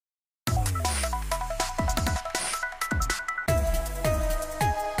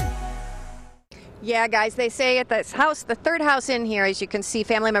Yeah, guys, they say at this house, the third house in here, as you can see,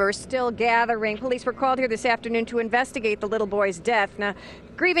 family members still gathering. Police were called here this afternoon to investigate the little boy's death. Now,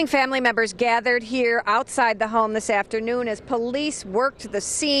 grieving family members gathered here outside the home this afternoon as police worked the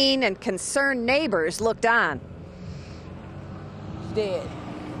scene and concerned neighbors looked on. He's dead.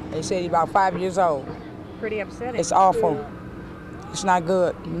 They said he's about 5 years old. Pretty upsetting. It's awful. It's not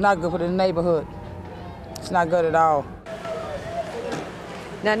good. Not good for the neighborhood. It's not good at all.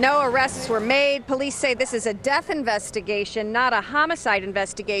 Now, no arrests were made. Police say this is a death investigation, not a homicide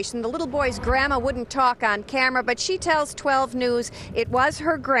investigation. The little boy's grandma wouldn't talk on camera, but she tells 12 News it was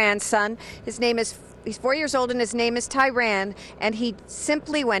her grandson. He's 4 years old and his name is Tyran, and he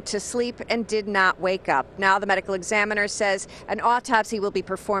simply went to sleep and did not wake up. Now the medical examiner says an autopsy will be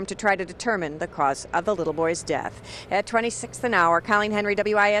performed to try to determine the cause of the little boy's death. At 26th an hour, Colleen Henry,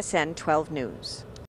 WISN 12 News.